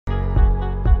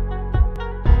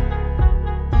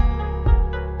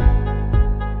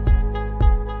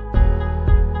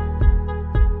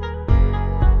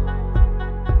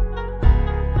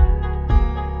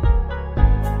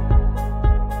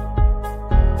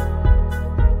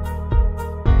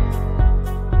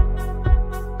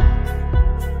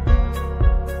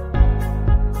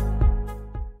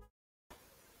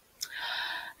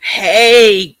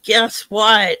Hey, guess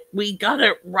what? We got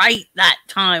it right that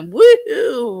time.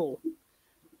 Woohoo!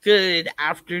 Good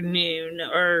afternoon,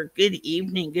 or good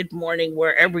evening, good morning,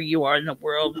 wherever you are in the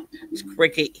world. It's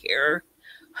Cricket here.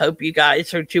 Hope you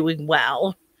guys are doing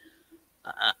well.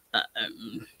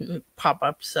 Pop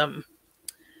up some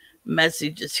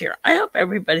messages here. I hope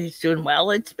everybody's doing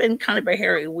well. It's been kind of a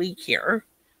hairy week here,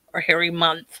 or hairy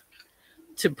month,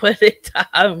 to put it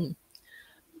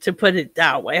to put it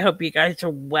that way. I hope you guys are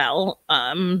well.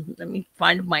 Let me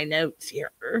find my notes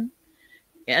here.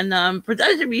 And for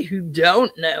those of you who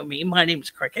don't know me, my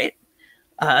name's Cricket.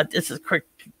 This is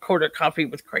Quarter Coffee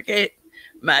with Cricket.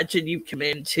 Imagine you come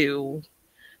in to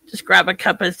just grab a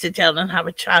cup and sit down and have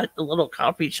a chat at a little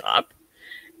coffee shop.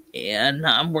 And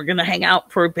we're going to hang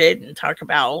out for a bit and talk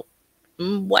about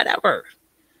whatever.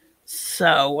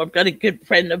 So I've got a good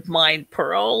friend of mine,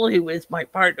 Pearl, who is my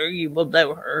partner. You will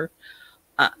know her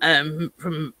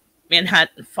from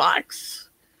Manhattan Fox.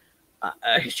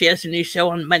 She has a new show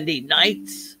on Monday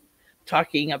nights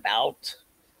talking about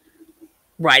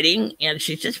writing, and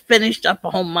she's just finished up a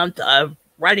whole month of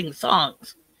writing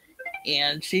songs.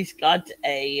 And she's got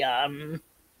a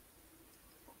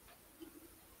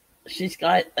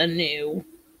new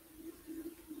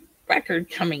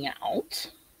record coming out.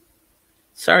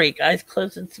 Sorry, guys,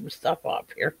 closing some stuff off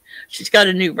here. She's got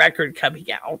a new record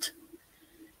coming out,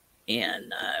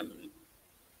 and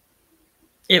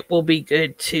it will be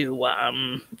good to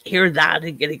hear that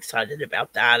and get excited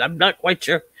about that. I'm not quite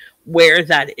sure where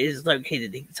that is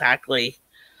located exactly,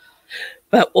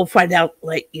 but we'll find out,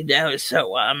 let you know.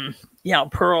 So, yeah,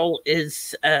 Pearl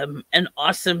is an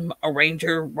awesome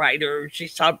arranger, writer.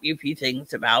 She's taught me a few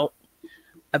things about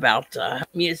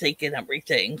music and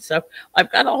everything. So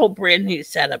I've got a whole brand new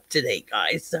setup today,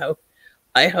 guys. So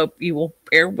I hope you will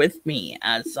bear with me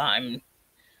as I'm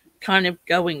kind of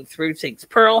going through things.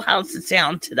 Pearl, how's it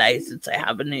sound today? Since I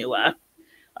have a new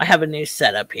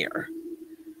setup here.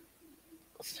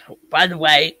 So, by the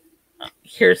way,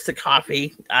 here's the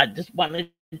coffee. I just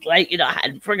wanted to let you know I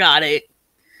hadn't forgot it.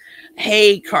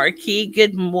 Hey, Karki,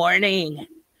 good morning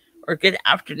or good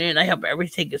afternoon. I hope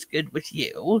everything is good with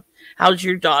you. How's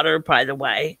your daughter, by the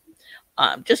way?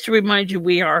 Just to remind you,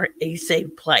 we are a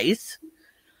safe place.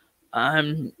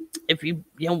 If you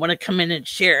want to come in and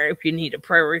share, if you need a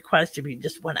prayer request, if you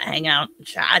just want to hang out and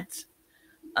chat,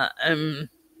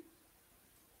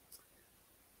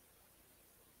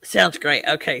 sounds great.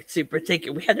 Okay, super. Thank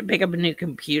you. We had to pick up a new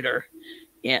computer,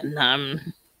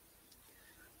 and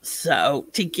so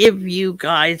to give you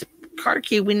guys,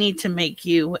 Karki, we need to make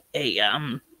you a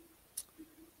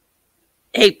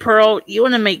Hey, Pearl, you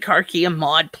want to make Karki a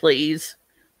mod, please?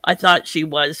 I thought she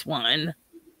was one.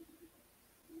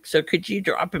 So could you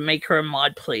drop and make her a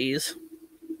mod, please?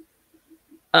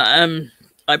 I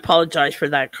apologize for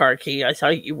that, Karki. I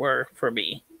thought you were for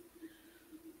me.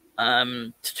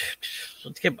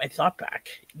 Let's get my thought back.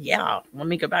 Yeah, let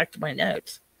me go back to my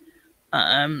notes.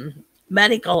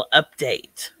 Medical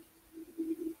update.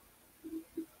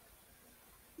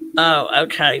 Oh,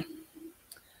 okay.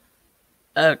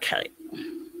 Okay.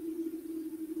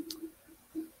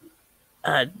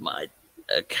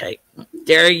 Okay.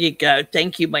 There you go.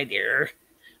 Thank you, my dear.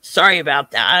 Sorry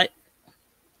about that.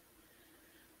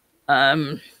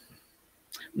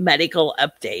 Medical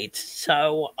update.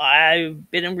 So I've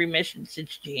been in remission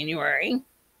since January.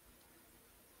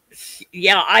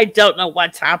 Yeah, I don't know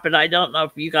what's happened. I don't know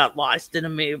if you got lost in a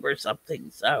move or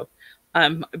something. So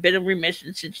I've been in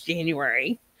remission since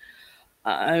January.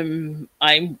 I'm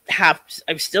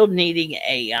still needing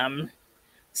a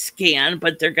scan,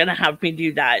 but they're gonna have me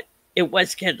do that. It was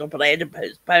scheduled, but I had to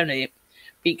postpone it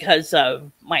because of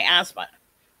my asthma,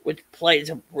 which plays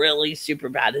really super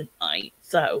bad at night.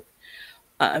 So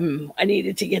I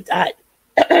needed to get that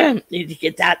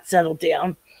settled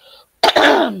down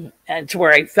and to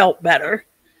where I felt better.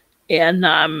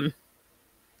 And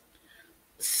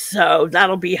so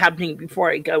that'll be happening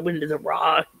before I go into the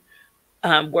raw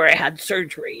where I had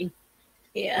surgery.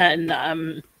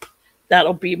 And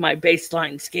that'll be my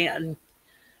baseline scan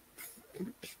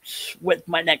with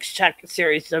my next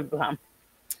series of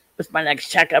with my next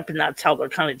checkup, and that's how they'll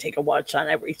kind of take a watch on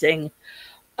everything.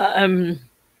 I'm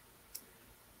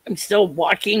still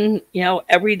walking,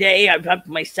 every day. I've upped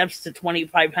my steps to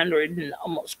 2,500 and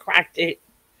almost cracked it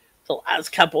the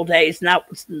last couple days. Now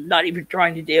it's not even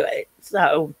trying to do it.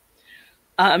 So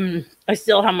I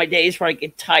still have my days where I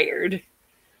get tired,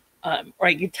 or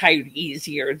I get tired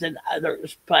easier than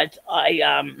others. But hey,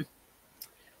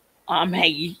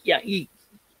 yeah,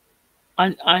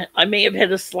 I may have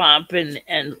hit a slump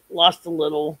and lost a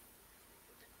little,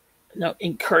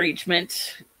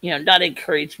 encouragement. Not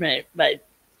encouragement, but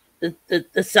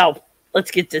the self,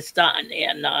 let's get this done.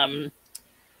 And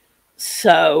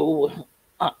so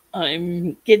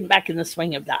I'm getting back in the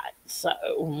swing of that.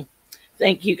 So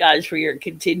thank you guys for your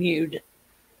continued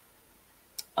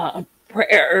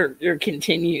prayer, your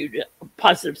continued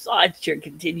positive thoughts, your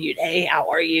continued, hey, how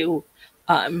are you?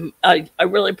 I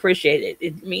really appreciate it.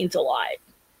 It means a lot.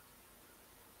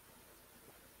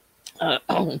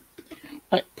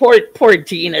 Poor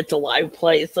Dean at the live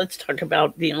place. Let's talk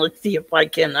about Dean. Let's see if I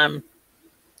can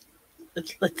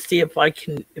let's see if I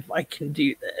can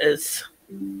do this.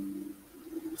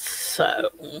 So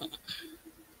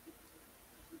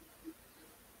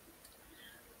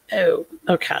oh,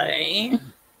 okay.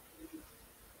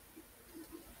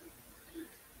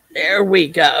 There we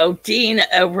go. Dean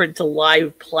over at the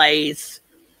live place.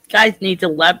 Guys need to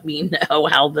let me know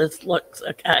how this looks,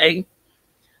 okay?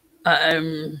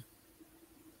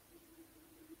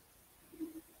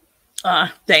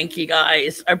 Thank you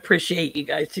guys. I appreciate you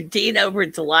guys. So Dean over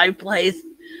at the live place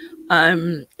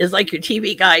is like your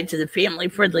TV guide to the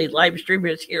family-friendly live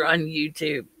streamers here on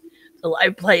YouTube. The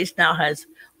live place now has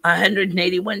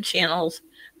 181 channels,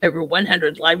 over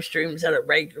 100 live streams that are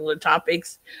regular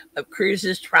topics of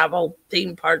cruises, travel,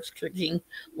 theme parks, cooking,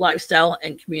 lifestyle,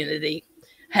 and community.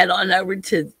 Head on over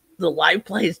to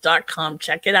theliveplace.com.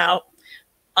 Check it out.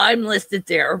 I'm listed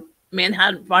there.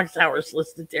 Manhattan Fox Hours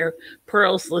listed there.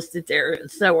 Pearl's listed there.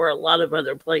 And so are a lot of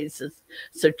other places.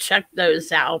 So check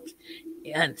those out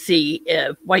and see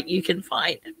what you can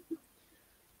find.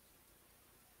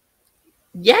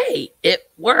 Yay, it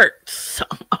works.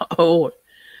 So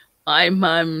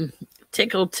I'm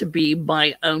tickled to be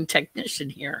my own technician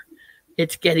here.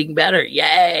 It's getting better.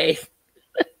 Yay.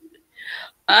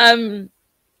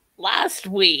 Last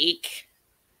week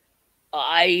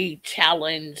I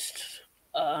challenged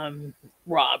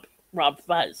Rob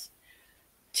Fuzz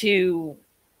to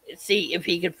see if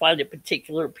he could find a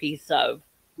particular piece of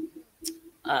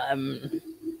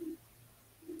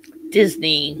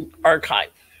Disney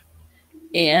archive.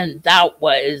 And that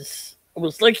was, I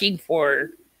was looking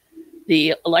for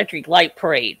the Electric Light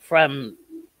Parade from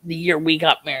the year we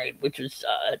got married, which was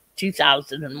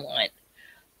 2001.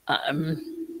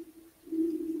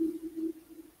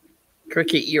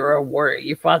 Cricket Euro Warrior.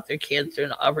 You fought through cancer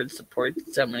and offered support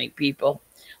to so many people.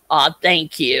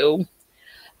 Thank you.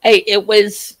 Hey, it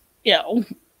was,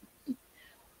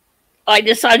 I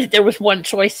decided there was one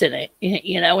choice in it,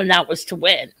 and that was to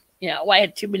win. I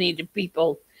had too many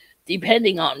people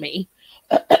depending on me.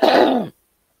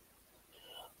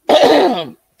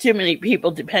 Too many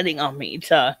people depending on me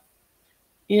to,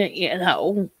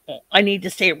 I need to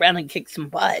stay around and kick some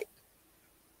butt.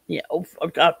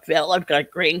 I've got Phil, I've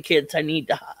got grandkids I need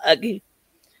to hug.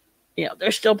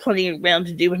 There's still plenty around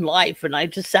to do in life, and I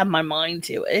just set my mind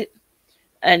to it.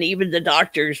 And even the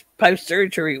doctors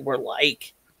post-surgery were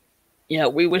like,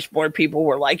 we wish more people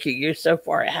were like you. You're so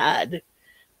far ahead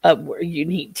of where you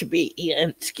need to be.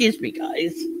 And excuse me,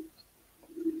 guys.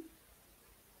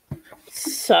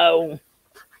 So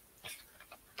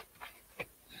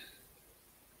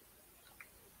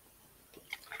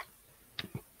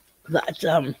that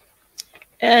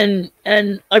and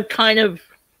I've kind of,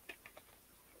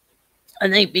 I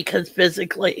think because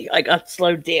physically I got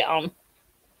slowed down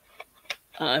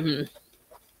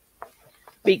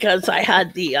because I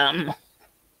had the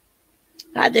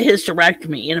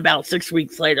hysterectomy, and about 6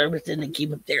 weeks later I was in the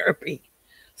chemotherapy.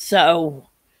 So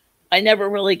I never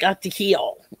really got to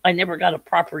heal. I never got a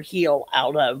proper heal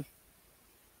out of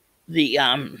the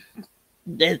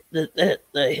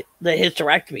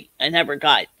hysterectomy. I never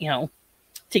got, to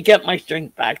get my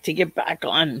strength back, to get back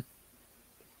on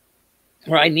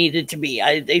where I needed to be.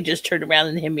 They just turned around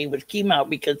and hit me with chemo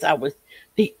because that was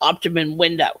the optimum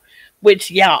window,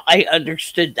 which, I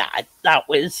understood that. That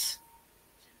was,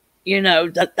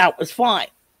 that was fine.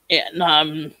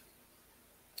 And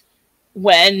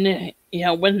when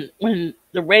the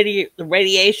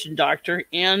radiation doctor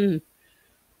and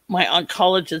my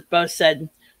oncologist both said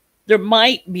there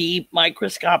might be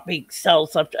microscopic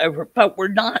cells left over, but we're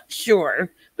not sure.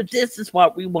 But this is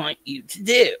what we want you to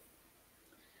do.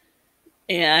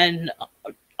 And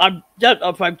I don't know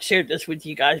if I've shared this with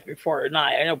you guys before or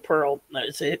not. I know Pearl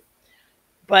knows it.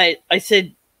 But I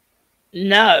said,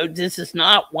 no, this is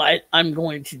not what I'm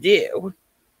going to do.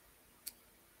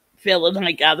 Phil and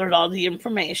I gathered all the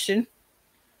information,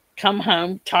 come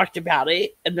home, talked about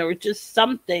it, and there was just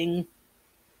something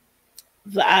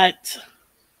that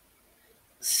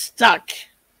stuck,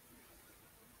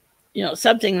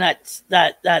 something that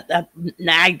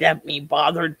nagged at me,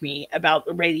 bothered me about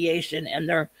the radiation, and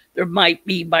there might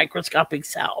be microscopic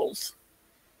cells,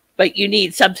 but you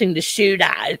need something to shoot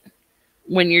at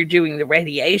when you're doing the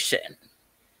radiation,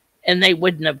 and they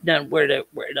wouldn't have known where to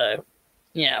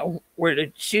where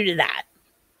to shoot it at.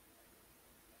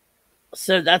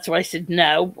 So that's why I said,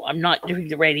 no, I'm not doing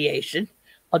the radiation.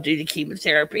 I'll do the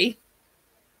chemotherapy.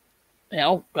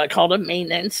 I called it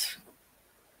maintenance.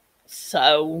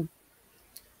 So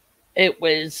it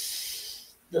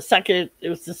was the second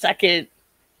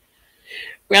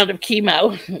round of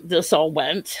chemo. This all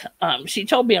went. She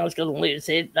told me I was going to lose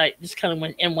it. I just kind of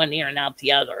went in one ear and out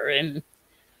the other.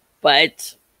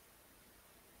 But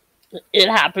it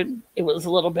happened. It was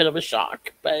a little bit of a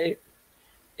shock, but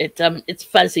it's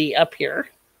fuzzy up here.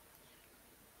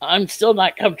 I'm still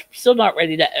not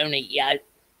ready to own it yet.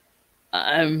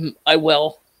 I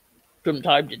will from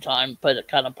time to time, but it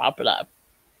kind of pop it up.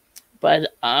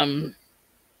 But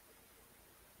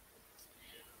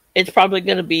it's probably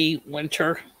going to be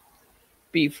winter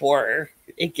before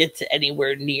it gets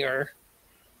anywhere near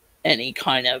any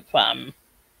kind of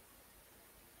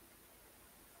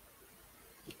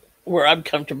where I'm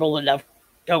comfortable enough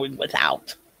going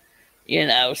without,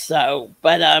 So,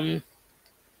 but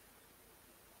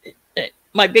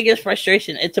my biggest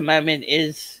frustration at the moment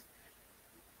is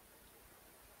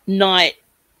not.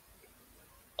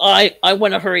 I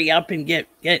want to hurry up and get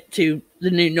to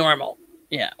the new normal,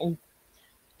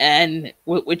 and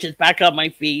which is back on my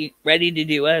feet, ready to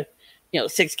do a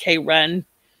 6K run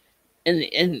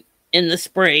in the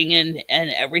spring and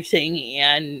everything,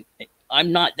 and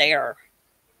I'm not there,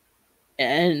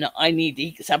 and I need to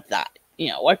accept that.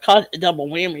 I caught a double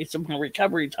whammy, so my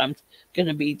recovery time's going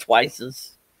to be twice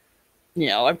as,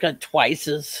 I've got twice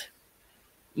as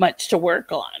much to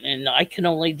work on, and I can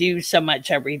only do so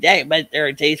much every day, but there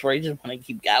are days where I just want to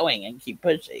keep going and keep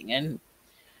pushing, and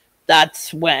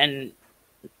that's when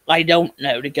I don't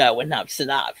know to go enough's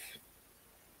enough,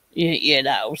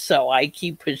 so I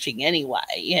keep pushing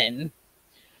anyway, and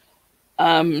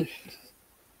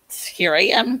here I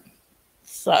am.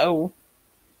 So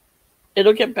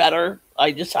it'll get better.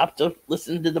 I just have to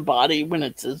listen to the body when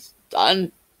it says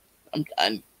done. I'm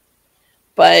done.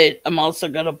 But I'm also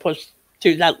going to push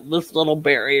through those little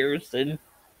barriers and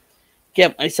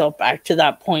get myself back to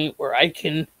that point where I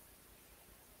can,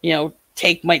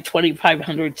 take my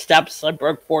 2,500 steps. I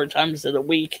broke 4 times in a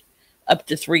week up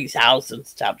to 3,000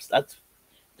 steps.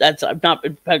 That's I've not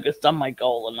been focused on my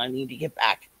goal, and I need to get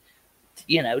back,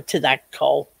 to that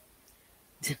goal.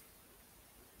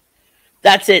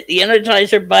 That's it. The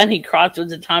Energizer Bunny crossed with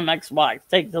the Timex box.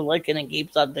 Takes a look and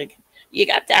keeps on thinking, you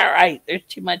got that right. There's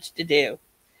too much to do.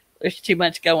 There's too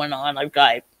much going on. I've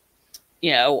got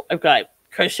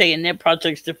crochet and knit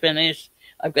projects to finish.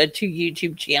 I've got 2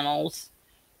 YouTube channels.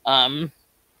 I've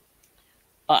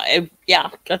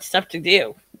got stuff to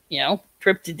do.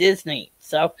 Trip to Disney.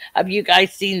 So have you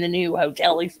guys seen the new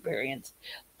hotel experience?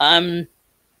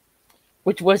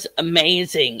 Which was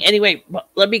amazing. Anyway,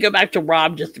 let me go back to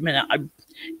Rob just a minute. I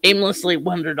aimlessly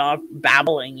wandered off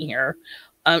babbling here.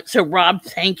 So Rob,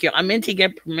 thank you. I meant to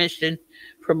get permission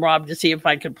from Rob to see if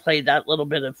I could play that little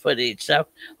bit of footage. So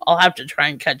I'll have to try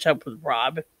and catch up with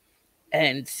Rob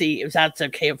and see if that's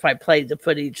okay if I play the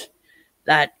footage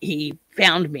that he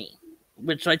found me,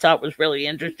 which I thought was really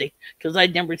interesting because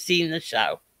I'd never seen the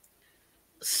show.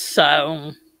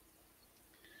 So,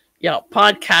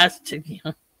 podcast,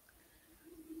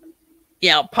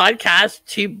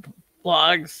 2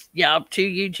 blogs, 2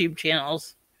 YouTube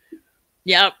channels.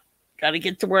 Got to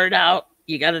get the word out.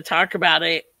 You got to talk about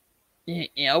it.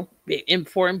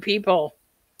 Inform people.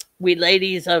 We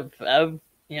ladies of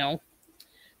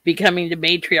becoming the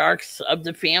matriarchs of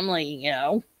the family.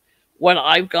 What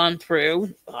I've gone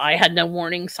through, I had no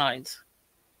warning signs.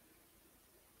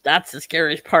 That's the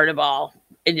scariest part of all.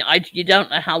 And you don't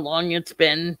know how long it's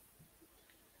been.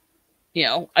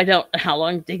 I don't know how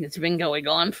long things have been going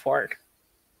on for.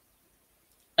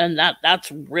 And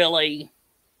that's really,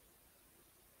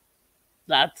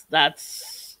 that's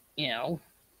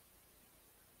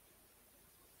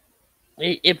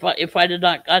if I did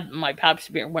not gotten my pap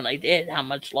smear when I did, how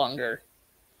much longer?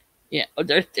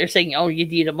 They're saying, oh, you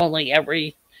need them only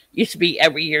used to be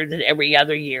every year, then every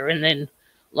other year, and then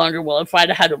longer. Well, if I'd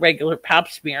had a regular pap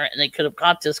smear and they could have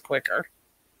got this quicker,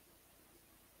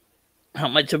 how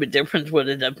much of a difference would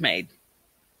it have made?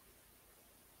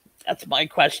 That's my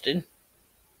question.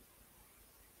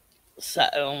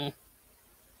 So,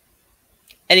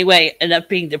 anyway, enough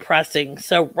being depressing.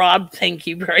 So, Rob, thank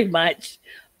you very much.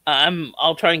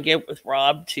 I'll try and get with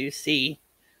Rob to see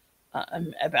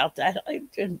about that. I've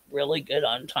been really good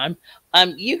on time.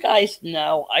 You guys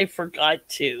know I forgot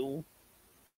to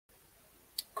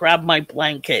grab my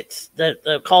blankets.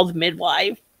 The called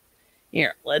midwife.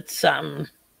 Here, let's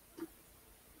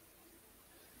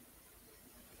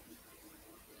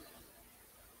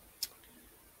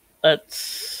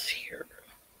Let's here.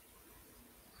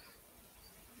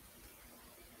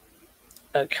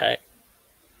 Okay.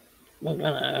 I'm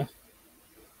gonna.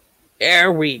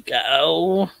 There we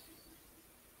go.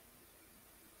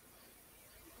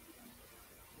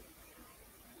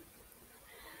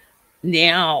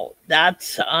 Now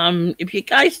that's if you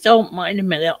guys don't mind a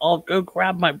minute, I'll go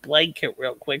grab my blanket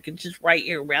real quick. It's just right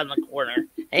here around the corner.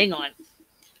 Hang on.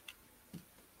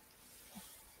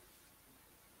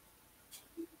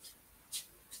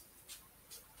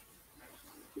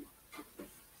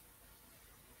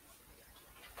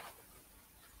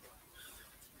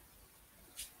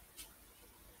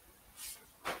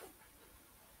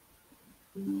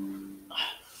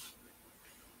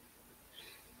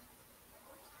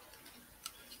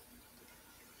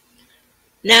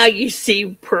 Now you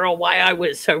see, Pearl, why I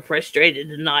was so frustrated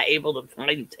and not able to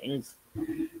find things,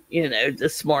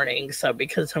 this morning. So,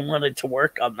 because I wanted to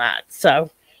work on that. So,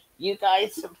 you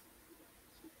guys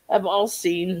have all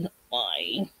seen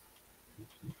my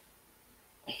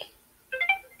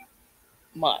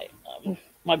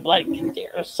my blanket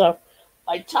there. So,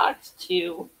 I talked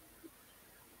to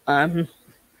um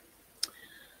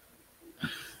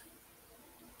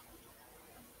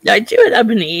I do it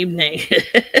up in the evening.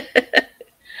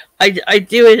 I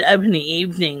do it up in the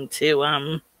evening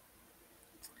to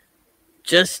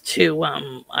just to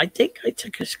I think I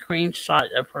took a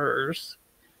screenshot of hers.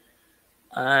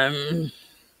 Um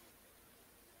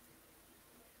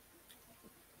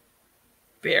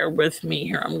Bear with me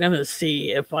here. I'm gonna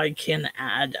see if I can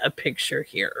add a picture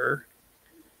here.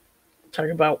 Talk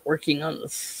about working on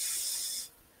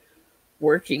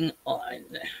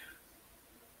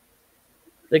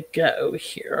the go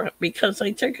here because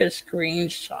I took a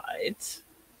screenshot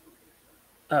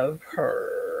of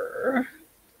her.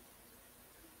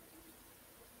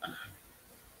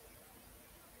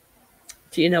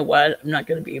 Do you know what? I'm not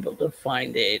going to be able to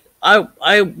find it.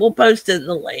 I will post in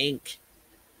the link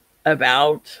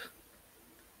about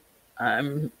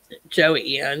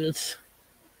Joanne's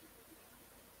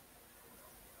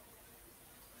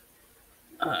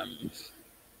um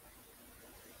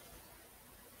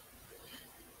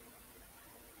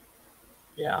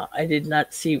yeah, I did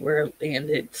not see where it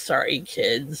landed. Sorry,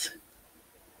 kids.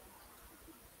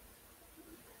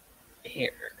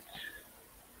 Here.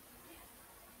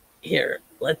 Here,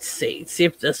 let's see. See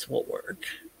if this will work.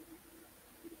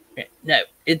 No,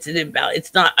 it's an invalid.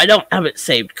 It's not. I don't have it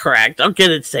saved correct. I'll get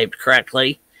it saved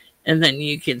correctly, and then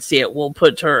you can see it. We'll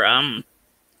put her.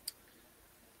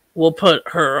 We'll put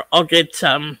her. I'll get.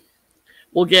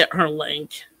 We'll get her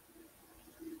link.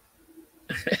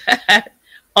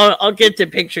 I'll get the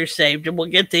picture saved, and we'll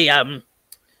get the. Oh,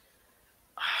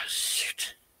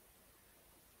 shoot.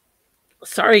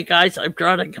 Sorry, guys. I've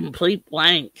drawn a complete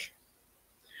blank.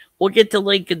 We'll get the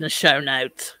link in the show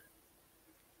notes.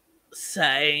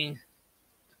 Say,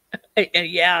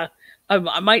 yeah,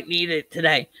 I might need it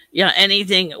today. Yeah,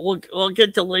 anything. We'll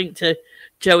get the link to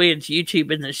Joanne's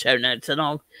YouTube in the show notes, and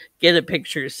I'll get a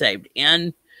picture saved.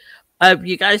 And if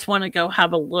you guys want to go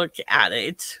have a look at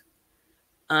it,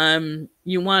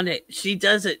 you want it. She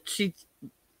does it.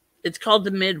 It's called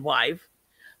The Midwife.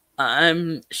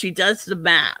 She does the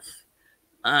math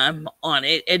on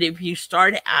it, and if you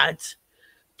start at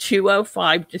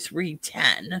 205 to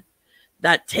 310,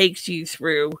 that takes you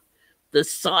through the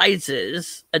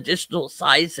sizes, additional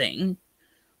sizing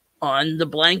on the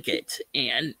blanket.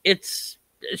 And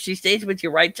she stays with you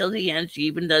right till the end. She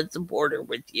even does the border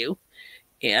with you.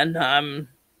 And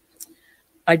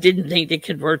I didn't think to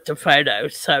convert the photo,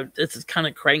 so this is kind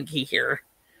of cranky here.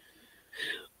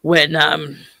 When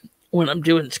I'm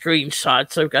doing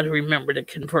screenshots, I've got to remember to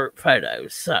convert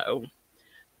photos. So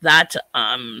that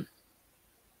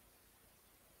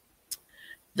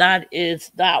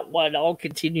is that one. I'll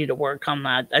continue to work on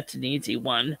that. That's an easy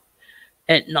one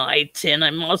at night. And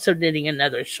I'm also knitting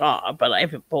another shawl, but I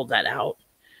haven't pulled that out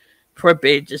for a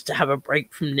bit just to have a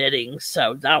break from knitting.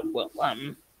 So that will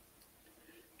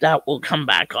come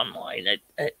back online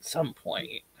at some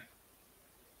point.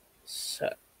 So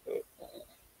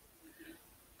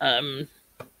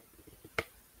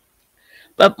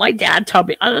but my dad taught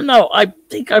me, I don't know, I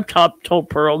think I've told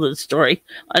Pearl this story.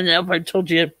 I don't know if I told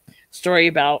you a story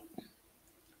about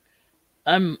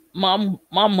mom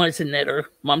was a knitter.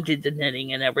 Mom did the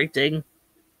knitting and everything.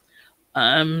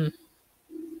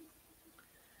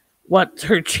 What's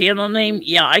her channel name?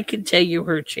 Yeah, I can tell you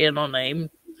her channel name.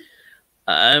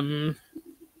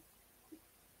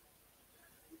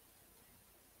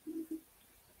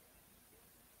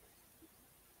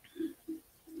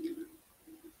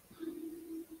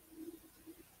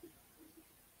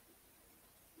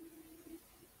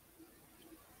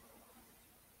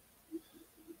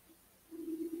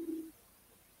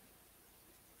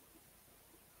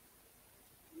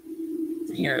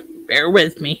 Here, bear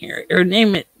with me here. Her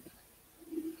name it.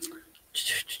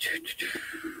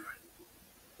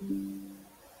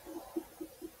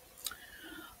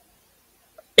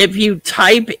 If you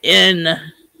type in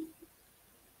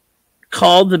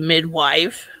 "call the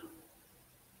midwife,"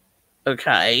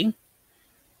 okay,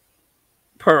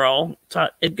 Pearl,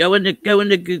 go into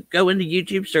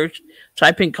YouTube search,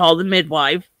 type in "call the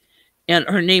midwife," and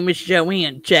her name is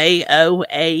Joanne,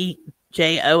 Joann,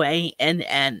 and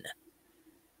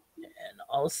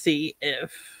I'll see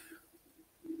if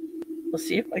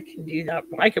I can do that.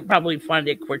 I could probably find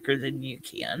it quicker than you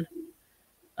can.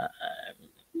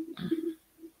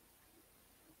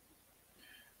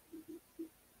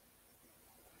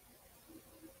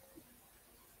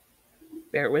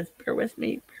 Bear with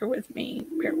me.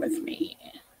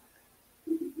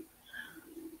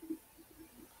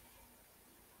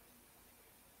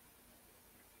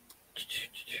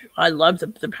 I love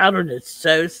the pattern is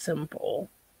so simple.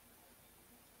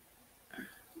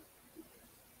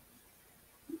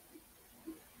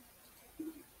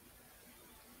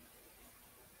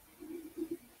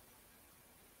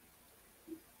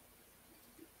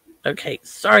 Okay,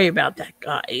 sorry about that,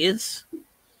 guys.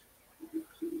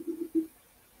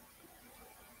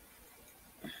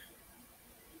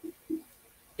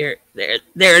 There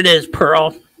it is,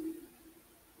 Pearl.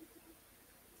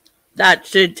 That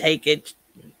should take it.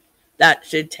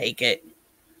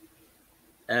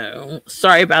 Oh,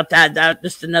 sorry about that. That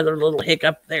just another little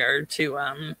hiccup there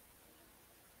to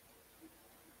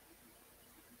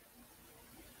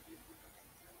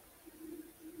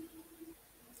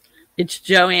It's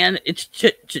Joanne. It's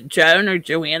Joan or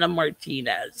Joanna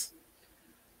Martinez.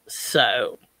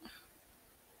 So,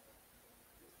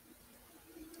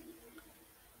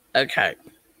 okay.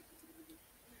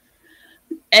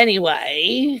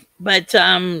 Anyway, but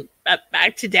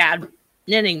back to Dad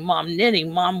knitting.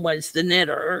 Mom was the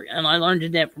knitter, and I learned to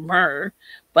knit from her.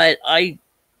 But I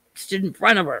stood in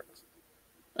front of her,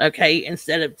 okay,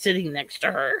 instead of sitting next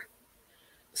to her.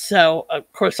 So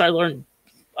of course I learned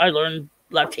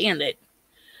left-handed.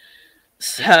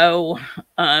 So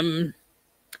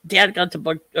Dad got the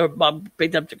book, or Bob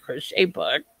picked up the crochet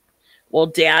book. Well,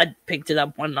 Dad picked it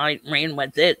up one night and ran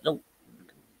with it. The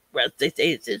rest they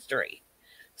say is history.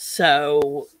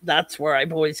 So that's where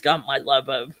I've always got my love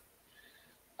of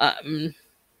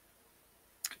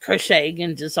crocheting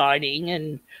and designing.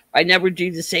 And I never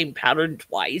do the same pattern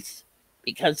twice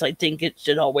because I think it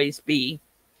should always be,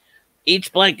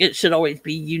 each blanket should always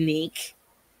be unique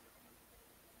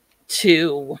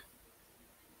to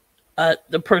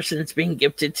the person it's being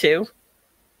gifted to.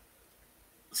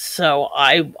 So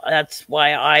that's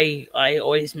why I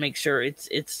always make sure it's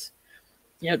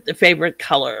the favorite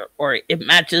color, or it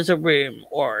matches a room,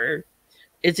 or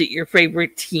is it your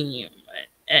favorite team?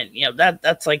 And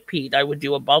that's like Pete. I would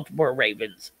do a Baltimore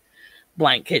Ravens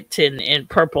blanket in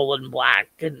purple and black,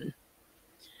 and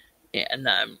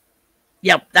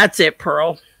yep, that's it,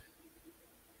 Pearl.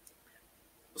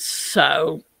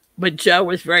 So, but Joe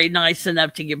was very nice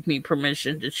enough to give me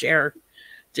permission to share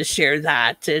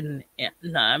that, and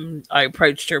I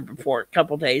approached her before a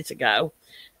couple days ago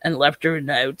and left her a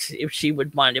note if she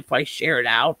would mind if I shared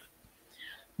out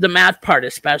the math part,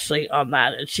 especially on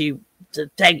that, and she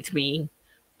thanked me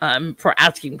for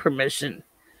asking permission.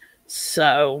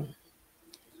 So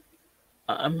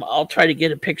I'll try to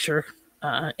get a picture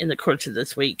in the course of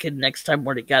this week, and next time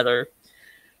we're together,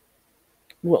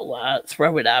 we'll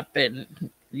throw it up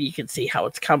and you can see how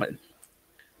it's coming.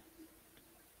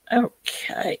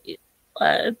 Okay,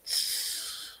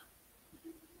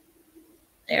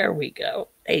 there we go.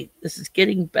 Hey, this is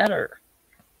getting better.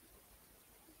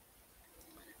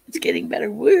 It's getting better.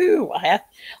 Woo! I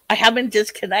haven't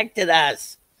disconnected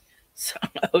us, so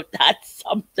that's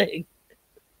something.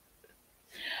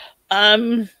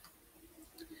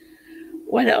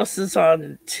 What else is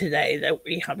on today that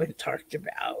we haven't talked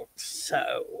about?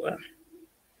 So,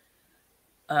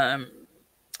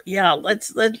 yeah,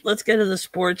 let's go to the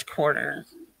sports corner.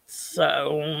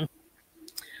 So,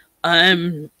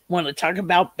 want to talk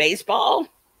about baseball?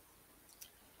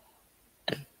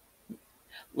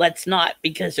 Let's not,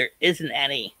 because there isn't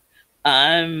any.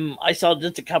 I saw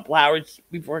just a couple hours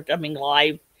before coming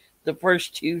live the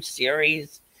first two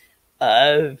series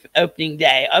of opening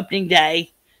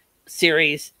day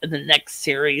series, and the next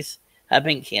series have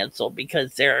been canceled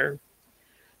because they're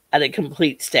at a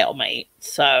complete stalemate.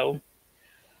 So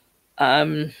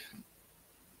I'm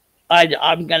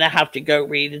gonna have to go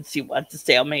read and see what the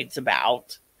stalemate's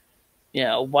about.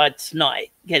 What's not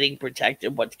getting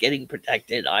protected, what's getting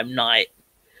protected. I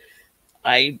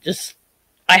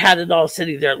had it all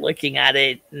sitting there looking at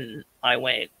it, and I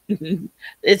went,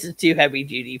 This is too heavy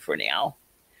duty for now.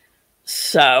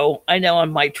 So I know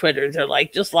on my Twitter, they're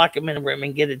like, just lock him in a room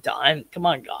and get it done. Come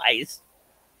on, guys.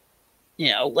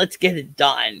 Let's get it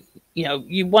done.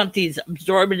 You want these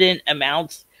exorbitant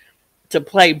amounts to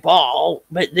play ball,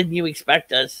 but then you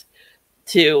expect us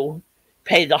to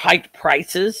pay the hiked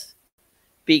prices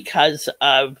because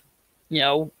of,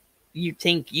 you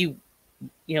think you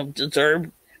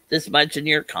deserve this much in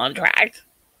your contract.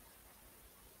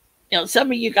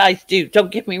 Some of you guys do.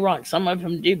 Don't get me wrong. Some of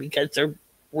them do because they're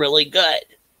really good.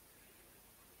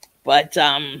 But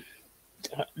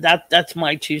that's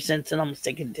my 2 cents, and I'm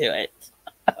sticking to it.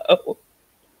 Oh.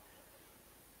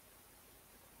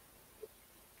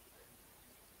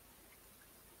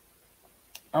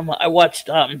 I watched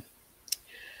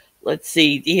let's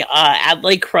see, the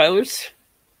Adelaide Crows,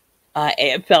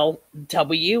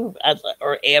 AFLW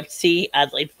or AFC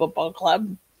Adelaide Football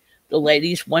Club. The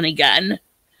ladies won again.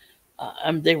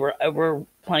 They were over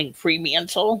playing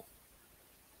Fremantle,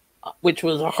 which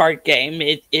was a hard game.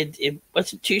 It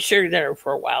wasn't too sure there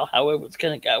for a while how it was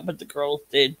going to go, but the girls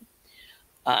did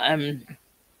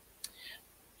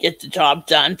get the job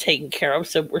done, taken care of.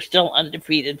 So we're still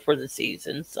undefeated for the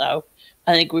season. So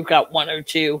I think we've got 1 or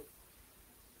 2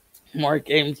 more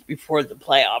games before the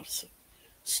playoffs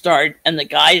start, and the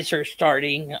guys are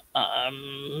starting.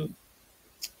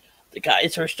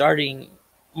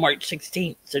 March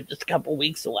 16th, so just a couple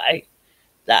weeks away.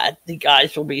 That the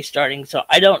guys will be starting. So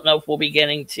I don't know if we'll be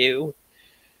getting to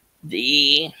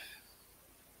the.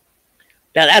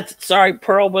 Now sorry,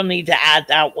 Pearl will need to add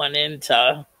that one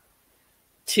into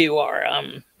our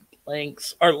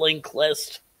links, our link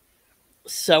list.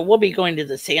 So we'll be going to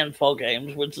the Sandfall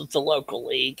games, which is the local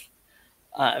league.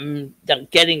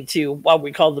 Getting to what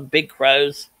we call the Big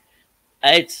Crows.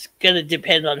 It's going to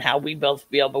depend on how we both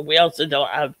feel, but we also don't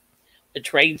have a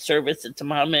train service at the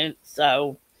moment.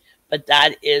 So, but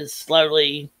that is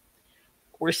slowly,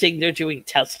 we're seeing they're doing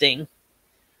testing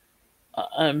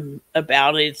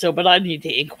about it. So, but I need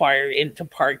to inquire into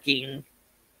parking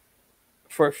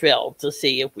for Phil to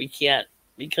see if we can't,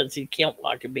 because he can't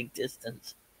walk a big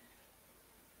distance.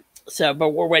 So, but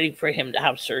we're waiting for him to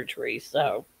have surgery.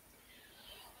 So,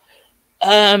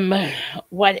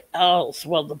 what else?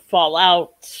 Well, the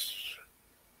fallout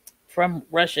from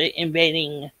Russia's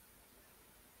invasion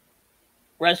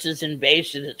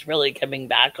is really coming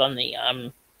back on the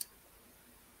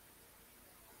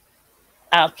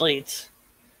athletes.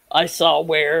 I saw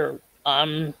where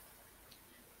the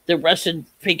Russian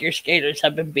figure skaters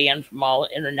have been banned from all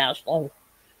international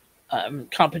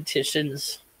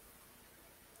competitions.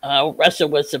 Russia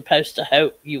was supposed to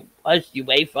host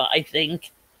UEFA, I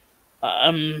think.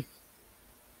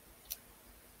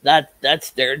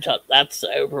 That's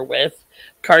over with.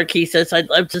 Karki says, I'd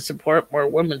love to support more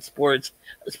women's sports,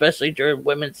 especially during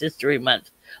Women's History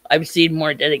Month. I've seen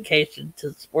more dedication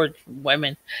to sports from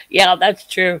women. Yeah, that's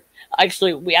true.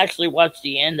 We actually watched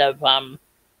the end of oh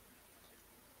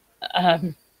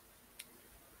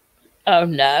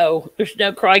no, there's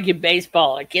no crying in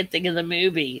baseball. I can't think of the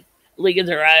movie. League of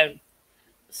Their Own.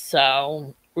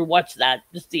 So we watched that,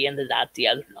 just the end of that the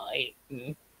other night.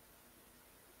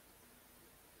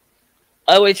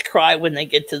 I always cry when they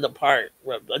get to the part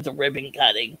of the ribbon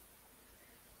cutting.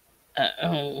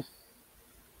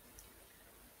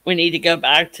 We need to go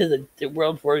back to the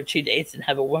World War II days and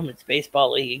have a women's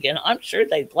baseball league again. I'm sure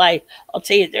they play. I'll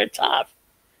tell you, they're tough.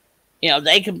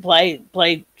 They can play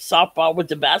softball with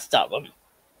the best of them.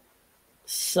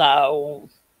 So,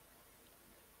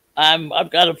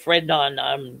 I've got a friend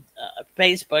on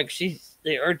Facebook.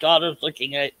 Her daughter's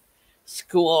looking at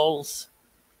schools,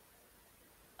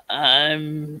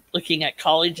 looking at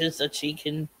colleges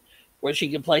where she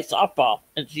can play softball,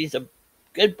 and she's a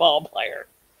good ball player.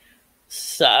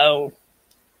 So,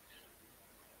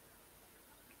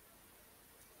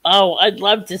 I'd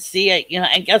love to see it,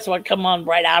 and guess what? Come on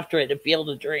right after it, A Field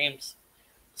of Dreams.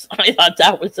 So I thought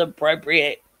that was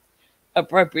appropriate,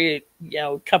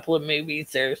 couple of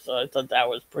movies there. So I thought that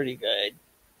was pretty good.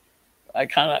 I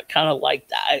kind of like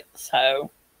that.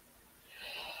 So,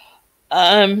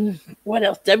 what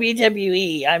else?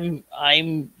 WWE.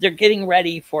 They're getting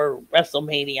ready for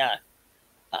WrestleMania.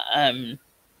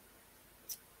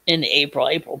 In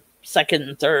April 2nd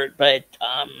and 3rd, but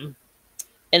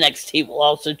NXT will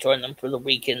also join them for the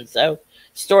weekend. So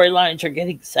storylines are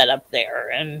getting set up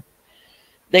there, and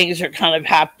things are kind of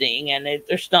happening, and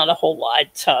there's not a whole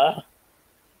lot.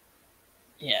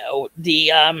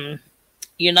 The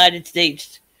United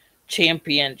States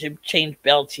Championship changed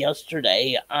belts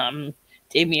yesterday.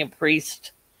 Damian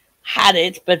Priest had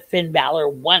it, but Finn Balor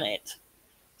won it.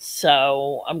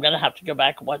 So I'm gonna have to go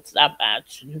back and watch that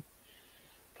match and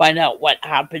find out what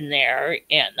happened there.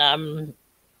 And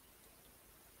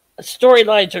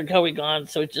storylines are going on,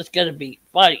 so it's just gonna be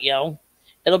fun, you know.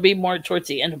 It'll be more towards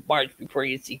the end of March before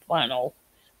you see final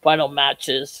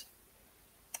matches.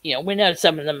 You know, we know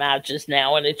some of the matches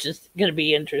now, and it's just gonna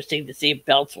be interesting to see if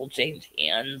belts will change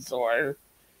hands, or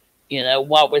you know,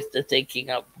 what was the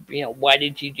thinking of, you know, why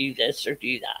did you do this or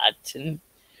do that? And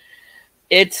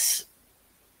it's,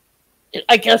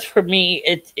 I guess for me,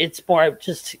 it's more of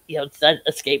just, you know, it's that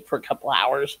escape for a couple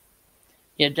hours.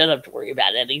 You don't have to worry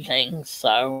about anything.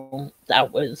 So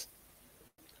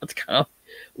that's kind of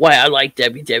why I like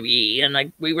WWE, and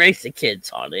like we raised the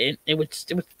kids on it. It was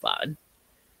fun.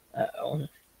 Oh,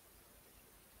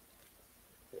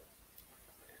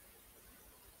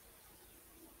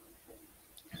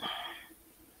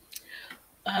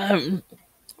 um,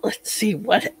 let's see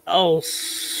what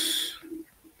else.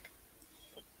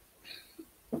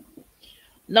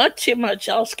 Not too much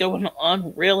else going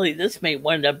on, really. This may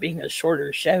wind up being a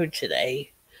shorter show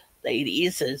today,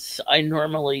 ladies, as I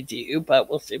normally do, but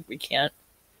we'll see if we can't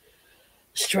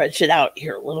stretch it out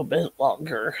here a little bit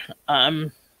longer.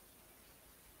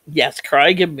 Yes,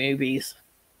 crying in movies.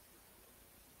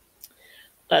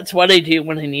 That's what I do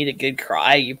when I need a good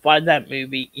cry. You find that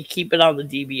movie, you keep it on the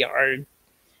DVR.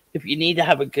 If you need to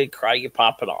have a good cry, you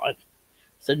pop it on.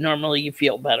 So normally you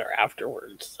feel better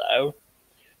afterwards. So,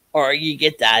 or you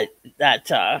get that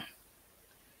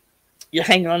you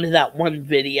hang on to that one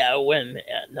video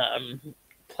and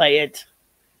play it,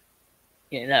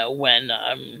 you know, when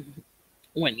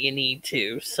you need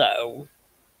to. So,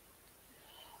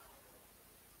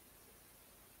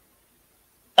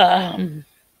 um,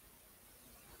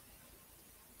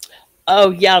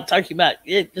 oh yeah, talking about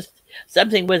it, just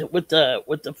something with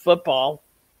the football.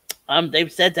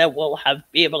 They've said that we'll have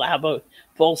be able to have a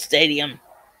full stadium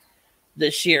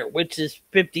this year, which is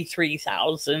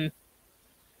 53,000.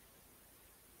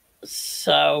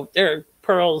 So their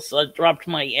pearls dropped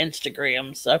my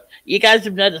Instagram. So you guys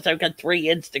have noticed I've got three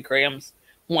Instagrams.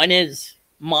 One is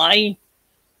my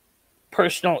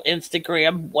personal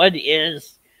Instagram. One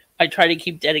is I try to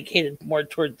keep dedicated more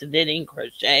towards the knitting,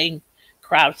 crocheting,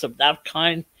 crafts of that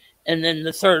kind. And then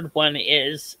the third one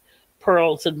is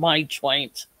pearls in my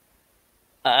joint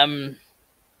um,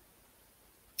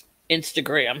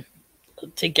 Instagram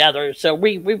together. So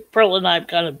we Pearl and I have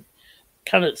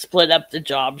kind of split up the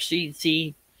job. She's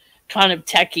the kind of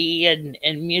techie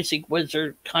and music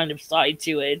wizard kind of side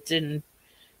to it, and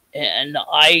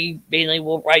I mainly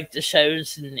will write the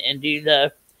shows and do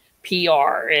the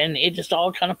PR, and it just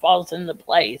all kind of falls into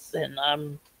place.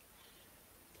 And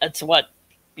that's what,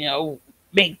 you know,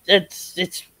 make it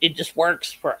just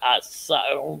works for us.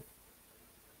 So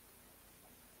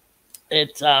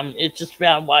it's just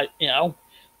found what, you know,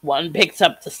 one picks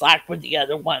up the slack when the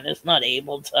other one is not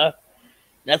able to.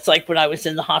 That's like when I was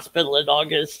in the hospital in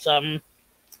August.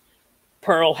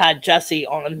 Pearl had Jesse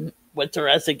on with her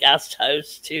as a guest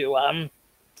host to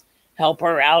help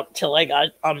her out till I got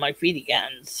on my feet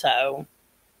again. So,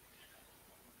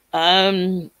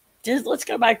 let's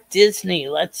go back to Disney.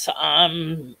 Yeah,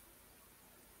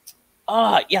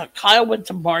 Kyle went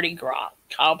to Mardi Gras.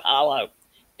 Kyle Palo.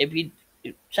 If you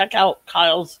check out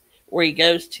Kyle's where he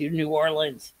goes to New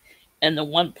Orleans, and the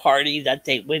one party that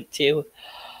they went to,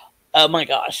 oh my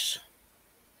gosh,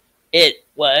 it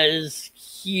was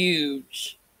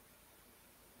huge.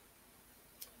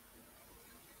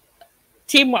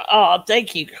 Teamwork. Oh,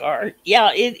 thank you, Car.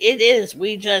 Yeah, it is.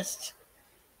 We just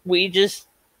we just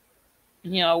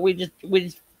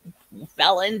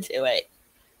fell into it.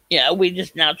 You know, we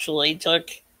just naturally took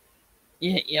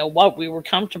you know what we were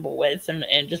comfortable with and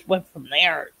just went from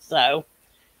there. So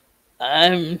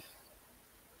um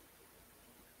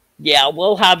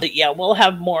we'll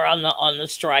have more on the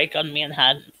strike on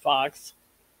Manhattan Fox.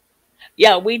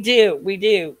 Yeah, we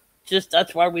do. Just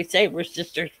that's why we say we're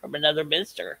sisters from another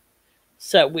mister.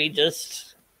 So we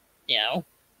just, you know,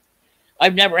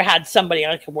 I've never had somebody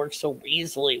I can work so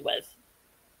easily with,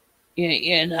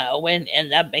 you know,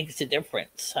 and that makes a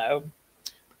difference. So,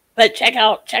 but check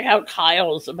out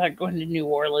Kyle's about going to New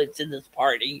Orleans in this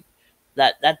party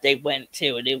that they went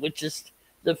to, and it was just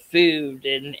the food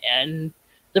and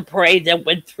the parade that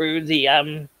went through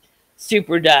the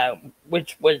Superdome,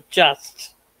 which was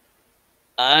just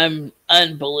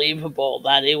unbelievable.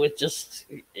 That it was just,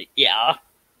 yeah.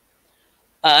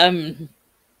 Um,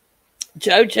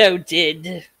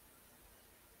 JoJo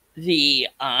the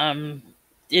um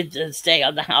did the stay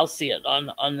on the house seat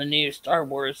on the new Star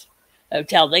Wars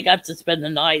hotel. They got to spend the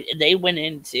night. They went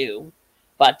into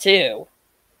Batu,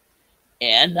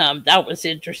 and that was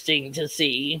interesting to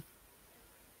see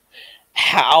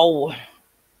how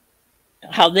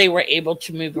how they were able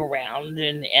to move around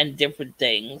and different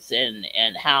things,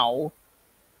 and how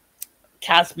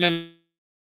cast members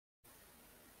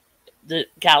the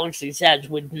Galaxy's Edge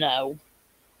would know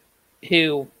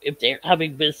who, if they're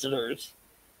having visitors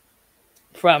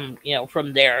from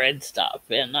from there and stuff.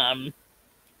 And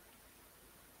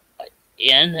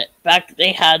back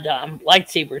they had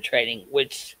lightsaber training,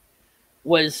 which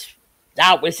was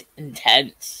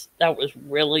intense. That was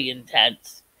really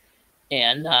intense.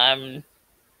 And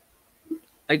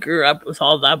I grew up with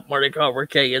all that Mordecai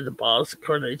K and the Boss,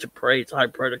 Coronation Parades, High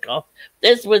Protocol.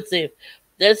 This was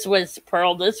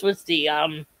Pearl. This was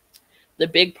the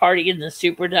big party in the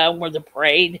Superdome where the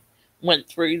parade went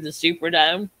through the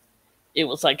Superdome. It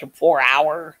was like a 4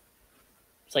 hour.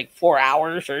 It's like 4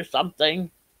 hours or something.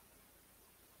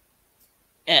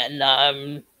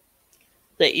 And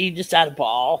you just had a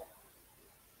ball.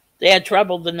 They had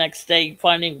trouble the next day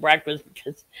finding breakfast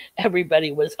because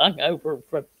everybody was hungover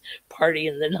from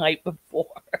partying the night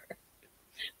before.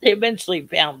 They eventually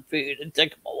found food. It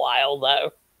took them a while,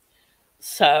 though.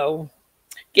 So,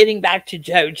 getting back to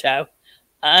JoJo,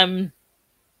 and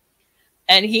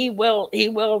he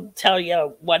will tell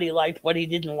you what he liked, what he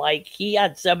didn't like. He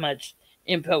had so much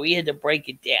info, he had to break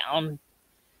it down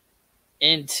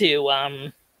into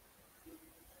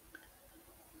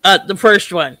the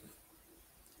first one.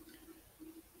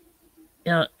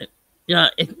 Interyon.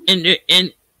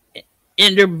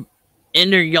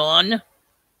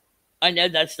 I know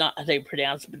that's not how they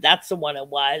pronounce it, but that's the one it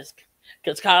was.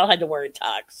 Because Kyle had to wear a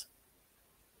tux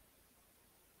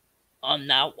on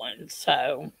that one.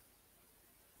 So,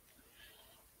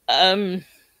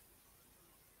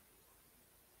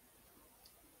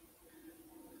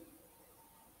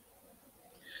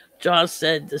 Josh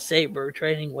said the saber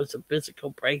training was a physical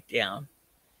breakdown.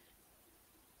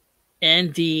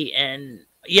 And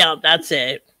yeah, that's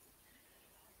it.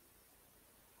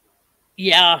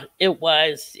 Yeah, it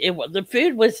was. The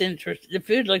food was interesting. The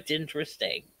food looked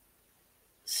interesting.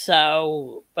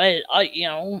 So, but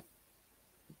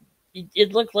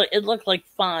it looked like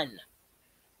fun.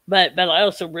 But I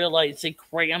also realized they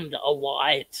crammed a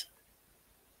lot.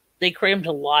 They crammed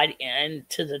a lot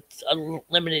into the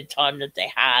limited time that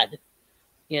they had,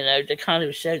 to kind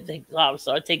of show things off.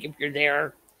 So I think if you're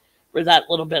there for that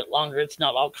little bit longer, it's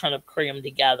not all kind of crammed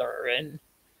together, and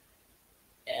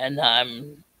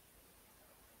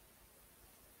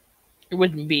it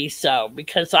wouldn't be so,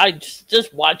 because I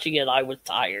just watching it, I was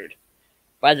tired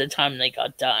by the time they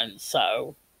got done.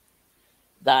 So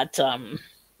that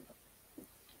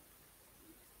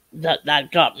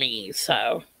that got me.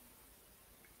 So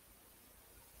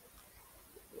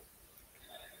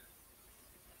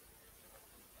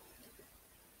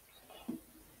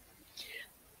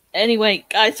anyway,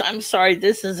 guys, I'm sorry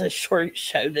this is a short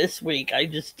show this week. I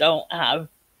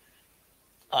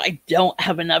don't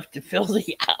have enough to fill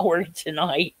the hour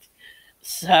tonight.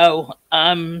 So,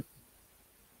 let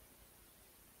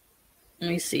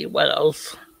me see what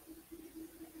else.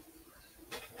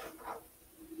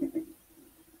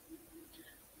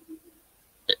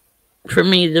 For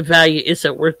me, the value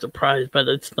isn't worth the price, but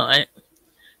it's not.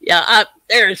 Yeah,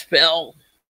 there's Phil.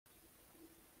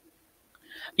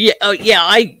 Yeah, oh yeah,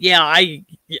 I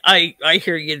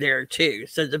hear you there too.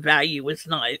 So the value was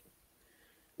not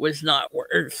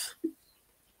worth.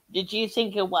 Did you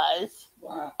think it was?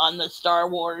 What? On the Star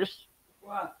Wars?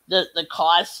 What? The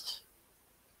cost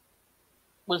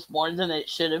was more than it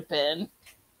should have been.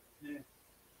 Yeah.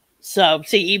 So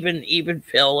see, even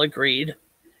Phil agreed,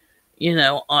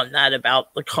 on that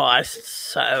about the cost.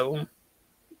 So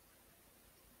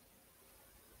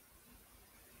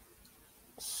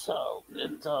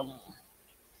it's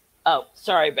oh,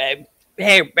 sorry, babe.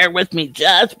 Hey, bear with me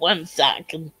just 1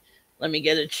 second. Let me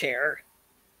get a chair.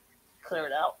 Clear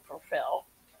it out for Phil.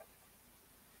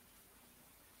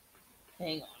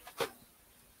 Hang on.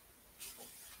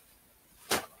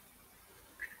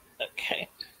 Okay.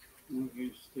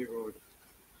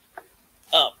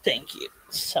 Oh, thank you.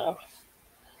 So,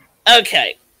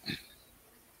 okay.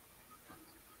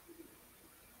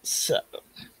 So,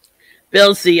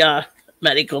 Bill's the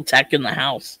medical tech in the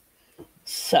house.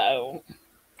 So,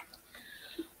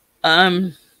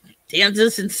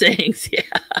 dances and sings,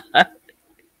 yeah.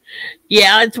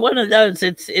 Yeah, it's one of those.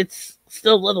 It's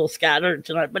still a little scattered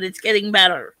tonight, but it's getting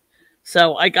better.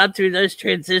 So I got through those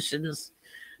transitions,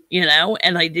 and I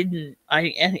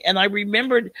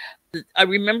remembered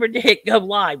to hit go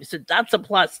live. So that's a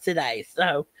plus today.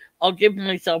 So I'll give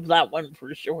myself that one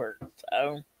for sure.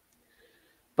 So,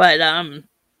 but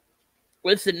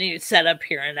with the new setup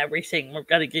here and everything, we're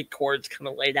gonna get chords kind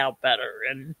of laid out better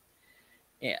and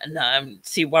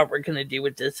see what we're gonna do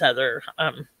with this other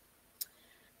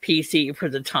PC for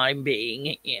the time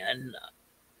being, and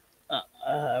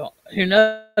who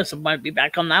knows? I might be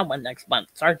back on that one next month.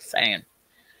 Start saying.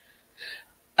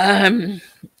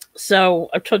 So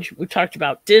I told you we talked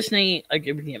about Disney. I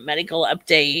gave you a medical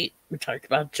update. We talked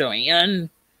about Joanne.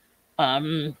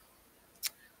 We're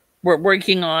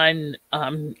working on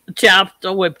Jeff,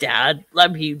 the whip dad.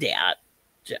 Love you, Dad.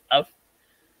 Jeff.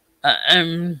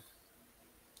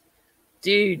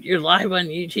 Dude, you're live on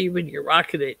YouTube and you're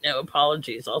rocking it. No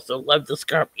apologies. Also, love the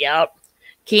scarf. Yep.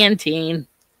 Canteen.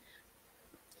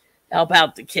 Help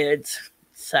out the kids.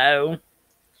 So,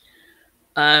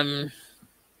 I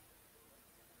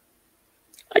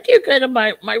do good on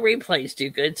my replays. Do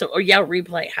good. So,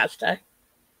 replay hashtag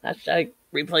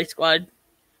replay squad.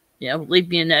 Leave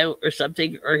me a note or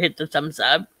something, or hit the thumbs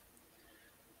up.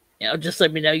 Just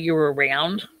let me know you were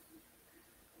around,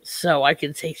 so I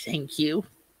can say thank you.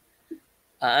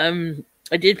 I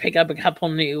did pick up a couple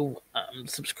new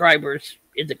subscribers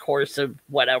in the course of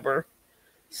whatever.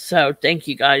 So thank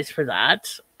you guys for that.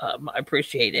 I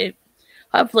appreciate it.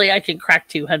 Hopefully I can crack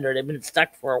 200. I've been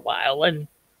stuck for a while, and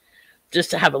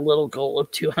just to have a little goal of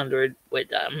 200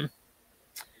 would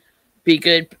be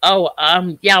good.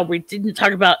 We didn't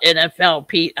talk about NFL.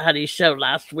 Pete had his show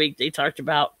last week. They talked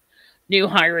about new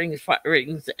hirings,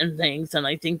 firings, and things, and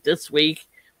I think this week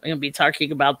we're going to be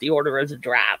talking about the order of the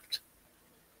draft.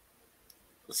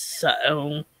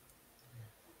 So,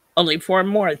 only 4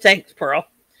 more. Thanks, Pearl.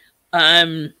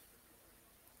 So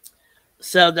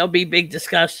there'll be big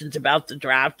discussions about the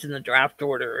draft and the draft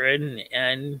order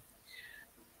and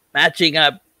matching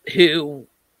up who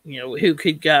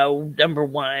could go number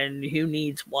 1, who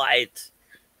needs what.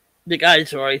 The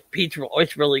guys Pete's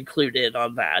always really clued in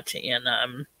on that.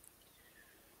 And,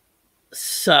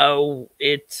 so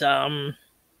it's, Tom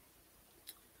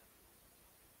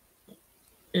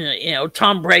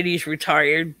Brady's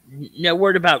retired. No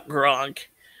word about Gronk.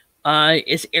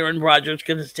 Is Aaron Rodgers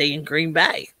going to stay in Green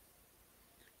Bay?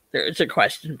 There's a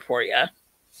question for you.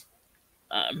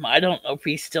 I don't know if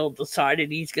he's still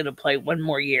decided he's going to play 1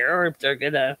 more year, or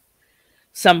if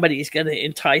somebody's going to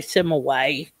entice him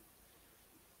away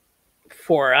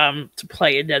for to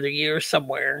play another year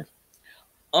somewhere.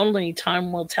 Only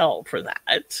time will tell for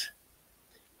that.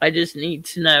 I just need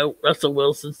to know Russell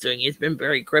Wilson's doing. He's been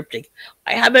very cryptic.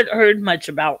 I haven't heard much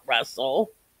about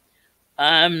Russell.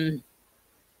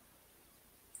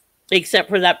 Except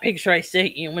for that picture I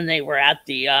sent you when they were at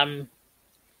the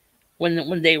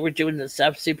when they were doing the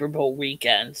stuff Super Bowl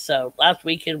weekend. So last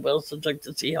weekend Wilson took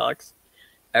the Seahawks.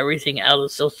 Everything out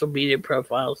of social media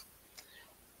profiles.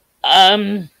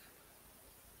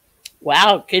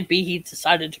 Wow, it could be he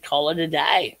decided to call it a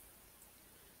day.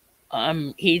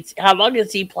 How long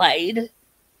has he played?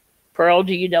 Pearl,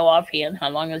 do you know offhand how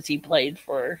long has he played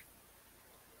for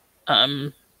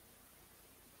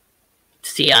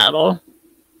Seattle?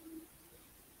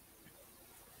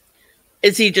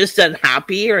 Is he just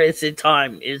unhappy, or is it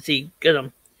time? Is he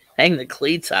gonna hang the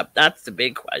cleats up? That's the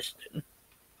big question.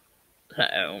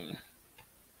 So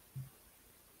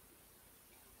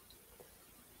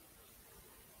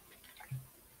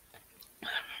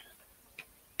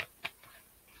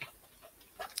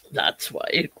that's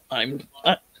why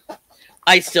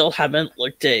I still haven't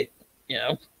looked at,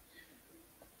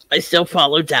 I still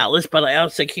follow Dallas, but I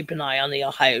also keep an eye on the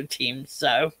Ohio team.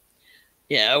 So,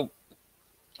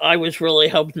 I was really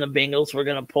hoping the Bengals were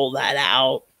going to pull that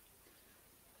out.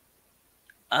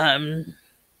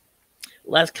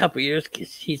 Last couple of years,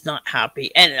 he's not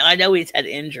happy. And I know he's had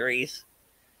injuries.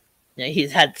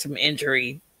 He's had some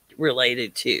injury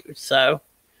related too. So,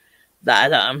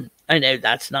 that, I know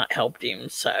that's not helped him.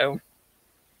 So,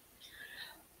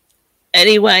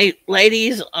 anyway,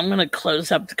 ladies, I'm going to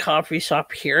close up the coffee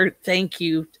shop here. Thank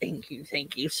you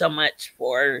so much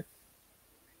for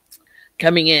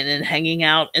coming in and hanging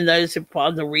out. And those who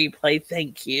on the replay,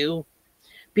 thank you.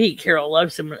 Pete Carroll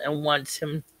loves him and wants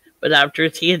him, but after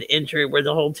he had an injury where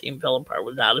the whole team fell apart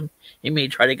without him, he may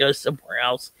try to go somewhere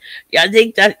else. Yeah, I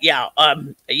think that. Yeah,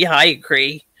 I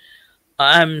agree.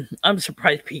 I'm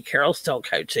surprised Pete Carroll's still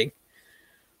coaching.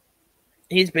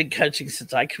 He's been coaching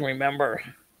since I can remember.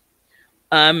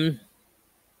 I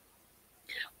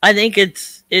think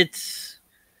it's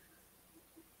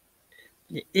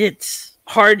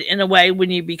hard in a way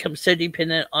when you become so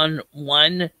dependent on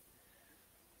one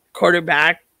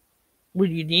quarterback,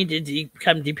 when you need to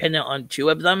become dependent on 2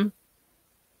 of them.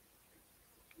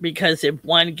 Because if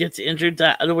one gets injured,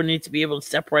 the other one needs to be able to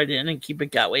step right in and keep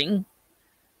it going.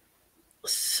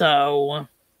 So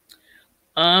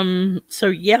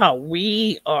yeah,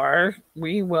 we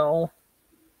will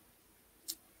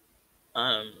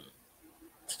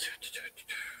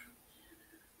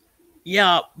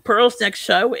Yeah, Pearl's next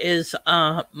show is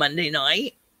Monday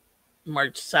night,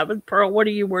 March 7th. Pearl, what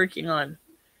are you working on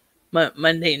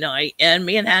Monday night? And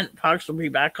me and Manhattan Fox will be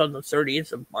back on the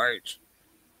 30th of March.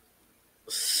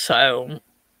 So,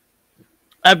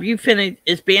 have you finished?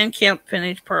 Is band camp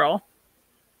finished, Pearl?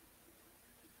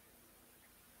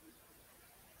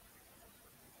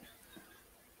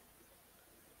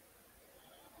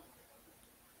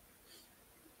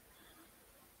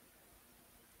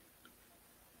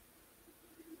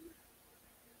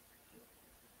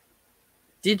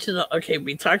 Digital. Okay,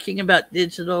 we're talking about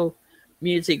digital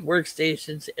music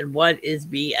workstations and what is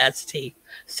BST.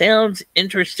 Sounds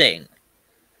interesting.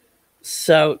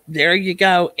 So there you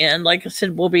go. And like I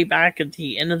said, we'll be back at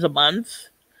the end of the month.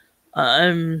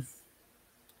 Um,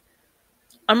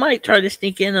 I might try to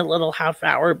sneak in a little half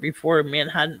hour before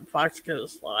Manhattan Fox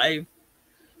goes live.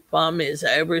 Bomb is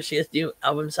over. She has new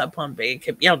albums up on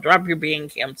Bandcamp. Yeah, drop your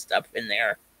Bandcamp stuff in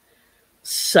there.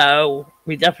 So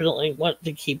we definitely want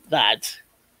to keep that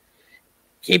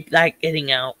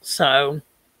getting out. So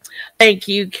thank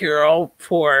you, Carol,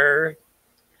 for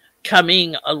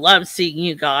coming. I love seeing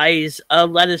you guys.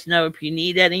 Let us know if you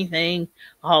need anything.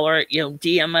 Holler,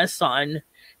 DM us on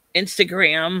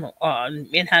Instagram, on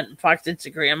Manhattan Fox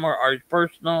Instagram or our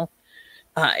personal.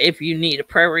 If you need a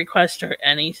prayer request or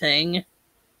anything.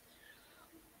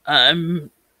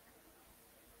 Um,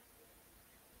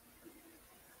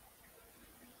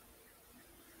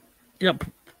 you know,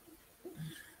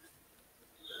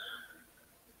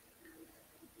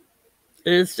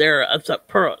 is there a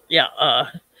Pearl? Yeah,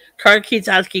 Car keeps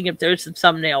asking if there's a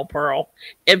thumbnail, Pearl.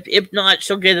 If not,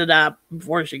 she'll get it up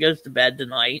before she goes to bed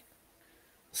tonight.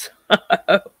 So,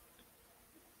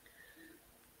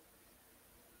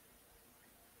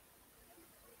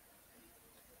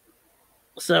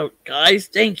 so guys,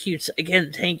 thank you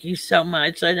again. Thank you so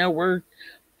much. I know we're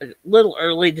a little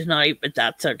early tonight, but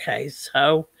that's okay.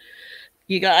 So,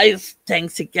 you guys,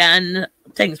 thanks again.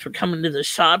 Thanks for coming to the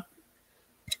shop.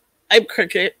 I'm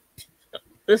Cricket.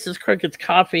 This is Cricket's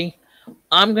Coffee.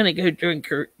 I'm going to go drink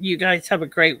her. You guys have a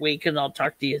great week, and I'll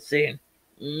talk to you soon.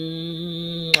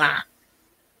 Mwah.